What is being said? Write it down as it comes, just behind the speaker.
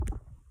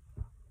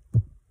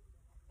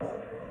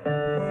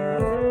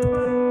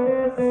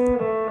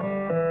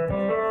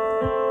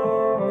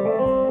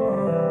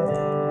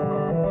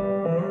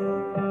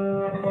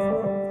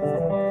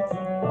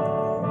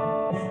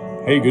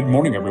Hey, good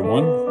morning,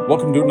 everyone.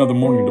 Welcome to another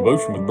morning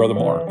devotion with Brother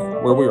Mark,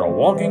 where we are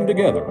walking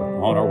together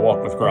on our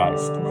walk with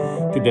Christ.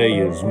 Today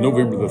is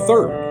November the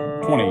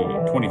 3rd,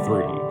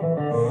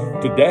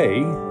 2023. Today,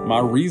 my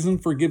reason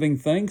for giving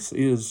thanks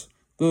is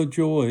the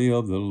joy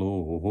of the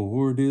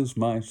Lord is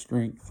my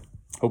strength.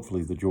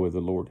 Hopefully, the joy of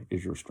the Lord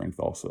is your strength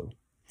also.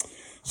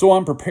 So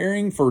I'm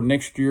preparing for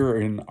next year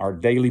in our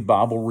daily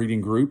Bible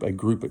reading group. A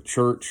group at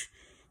church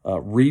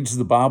reads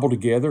the Bible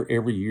together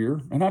every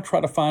year, and I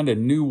try to find a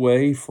new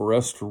way for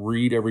us to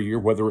read every year,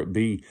 whether it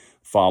be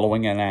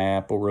following an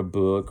app or a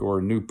book or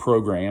a new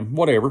program,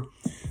 whatever.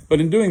 But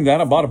in doing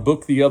that, I bought a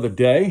book the other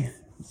day.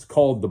 It's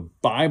called The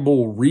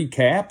Bible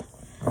Recap.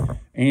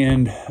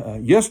 And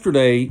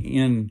yesterday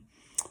in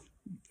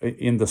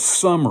the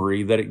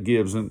summary that it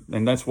gives,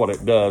 and that's what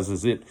it does,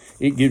 is it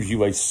gives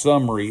you a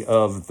summary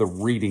of the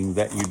reading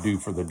that you do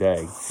for the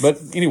day. But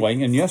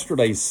anyway, in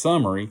yesterday's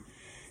summary,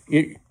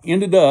 it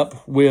ended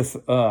up with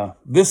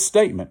this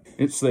statement.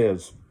 It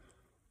says,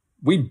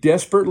 we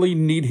desperately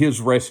need his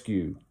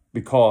rescue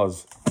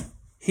because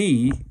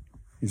he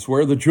is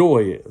where the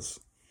joy is.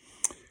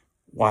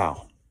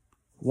 Wow,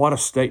 what a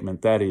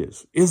statement that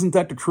is. Isn't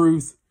that the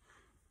truth?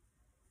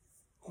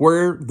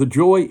 Where the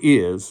joy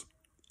is,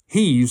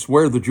 he's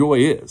where the joy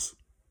is.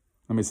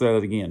 Let me say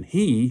that again.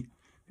 He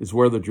is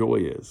where the joy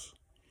is.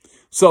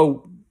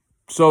 So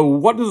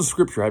what does the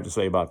scripture have to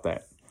say about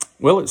that?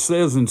 Well, it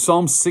says in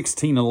Psalm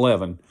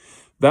 16:11,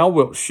 thou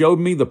wilt show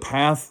me the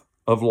path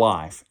of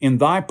life. In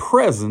thy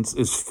presence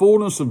is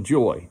fullness of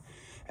joy.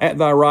 At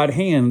thy right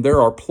hand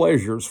there are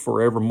pleasures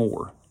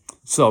forevermore.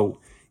 So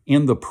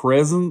in the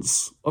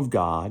presence of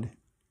God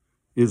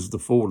is the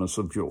fullness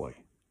of joy.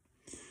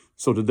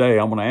 So today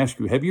I'm going to ask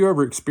you, have you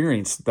ever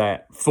experienced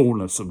that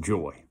fullness of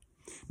joy?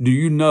 Do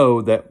you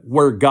know that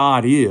where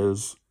God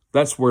is,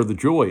 that's where the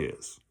joy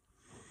is?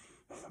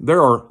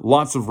 There are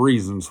lots of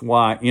reasons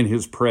why in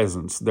his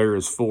presence there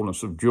is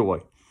fullness of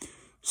joy.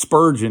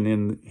 Spurgeon,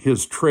 in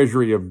his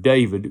Treasury of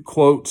David,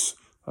 quotes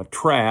a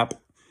Trapp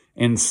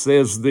and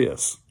says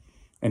this,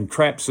 and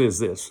Trapp says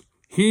this,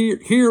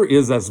 here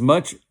is as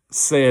much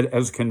said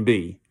as can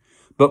be,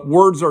 but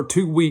words are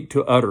too weak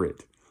to utter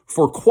it.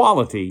 For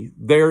quality,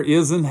 there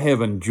is in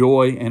heaven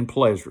joy and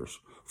pleasures.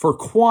 For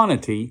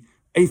quantity,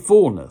 a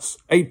fullness,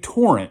 a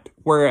torrent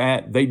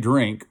whereat they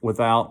drink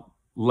without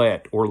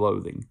let or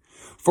loathing.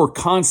 For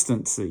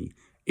constancy,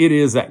 it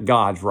is at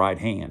God's right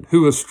hand,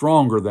 who is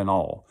stronger than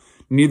all.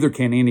 Neither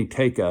can any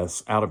take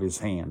us out of his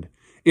hand.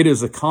 It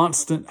is a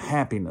constant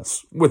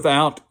happiness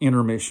without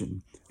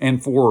intermission.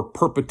 And for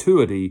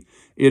perpetuity,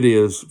 it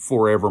is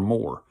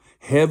forevermore.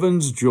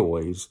 Heaven's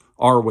joys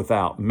are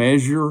without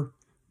measure,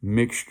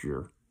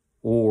 mixture,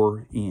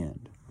 or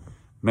end.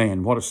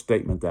 Man, what a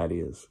statement that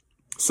is.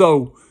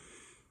 So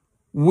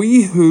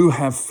we who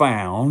have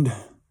found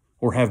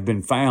or have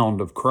been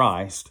found of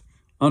Christ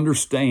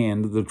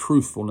understand the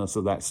truthfulness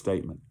of that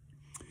statement.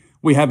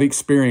 We have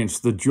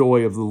experienced the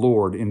joy of the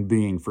Lord in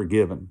being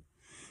forgiven.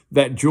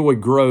 That joy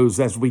grows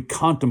as we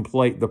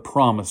contemplate the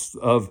promise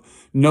of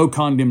no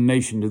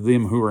condemnation to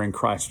them who are in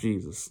Christ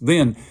Jesus.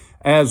 Then,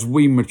 as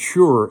we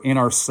mature in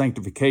our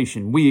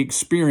sanctification, we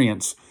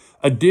experience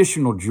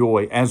additional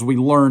joy as we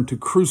learn to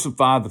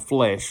crucify the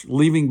flesh,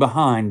 leaving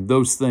behind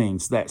those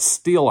things that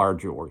steal our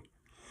joy.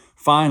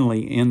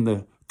 Finally, in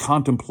the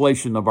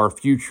contemplation of our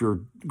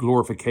future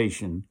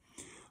glorification,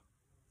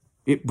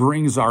 it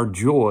brings our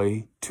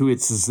joy to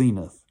its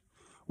zenith.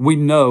 We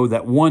know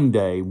that one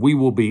day we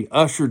will be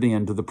ushered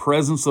into the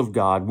presence of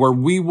God where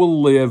we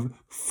will live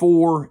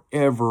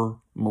forevermore.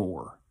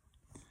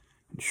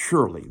 And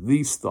surely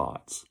these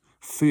thoughts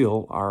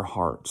fill our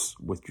hearts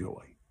with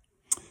joy.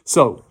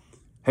 So,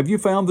 have you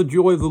found the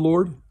joy of the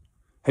Lord?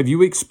 Have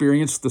you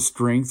experienced the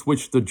strength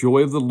which the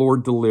joy of the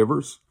Lord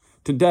delivers?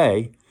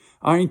 Today,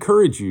 I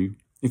encourage you,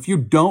 if you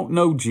don't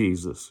know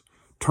Jesus,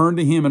 turn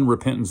to him in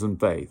repentance and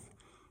faith.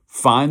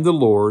 Find the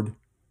Lord,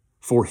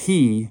 for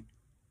he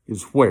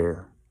is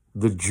where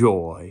the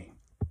joy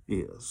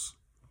is.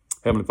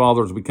 Heavenly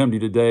Father, as we come to you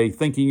today,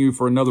 thanking you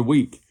for another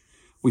week,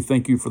 we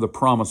thank you for the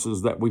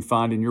promises that we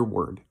find in your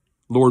word.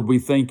 Lord, we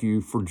thank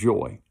you for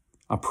joy.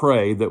 I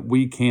pray that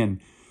we can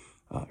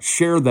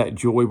share that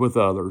joy with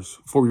others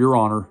for your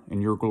honor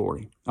and your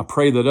glory. I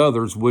pray that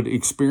others would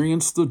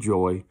experience the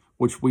joy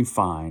which we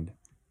find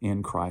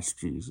in Christ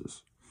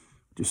Jesus.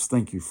 Just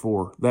thank you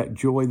for that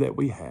joy that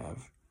we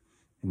have.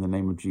 In the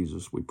name of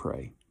Jesus, we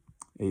pray.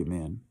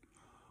 Amen.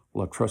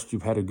 Well, I trust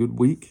you've had a good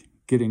week.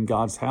 Get in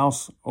God's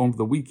house over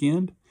the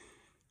weekend.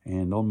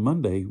 And on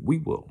Monday, we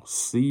will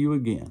see you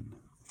again.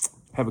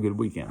 Have a good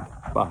weekend.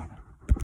 Bye.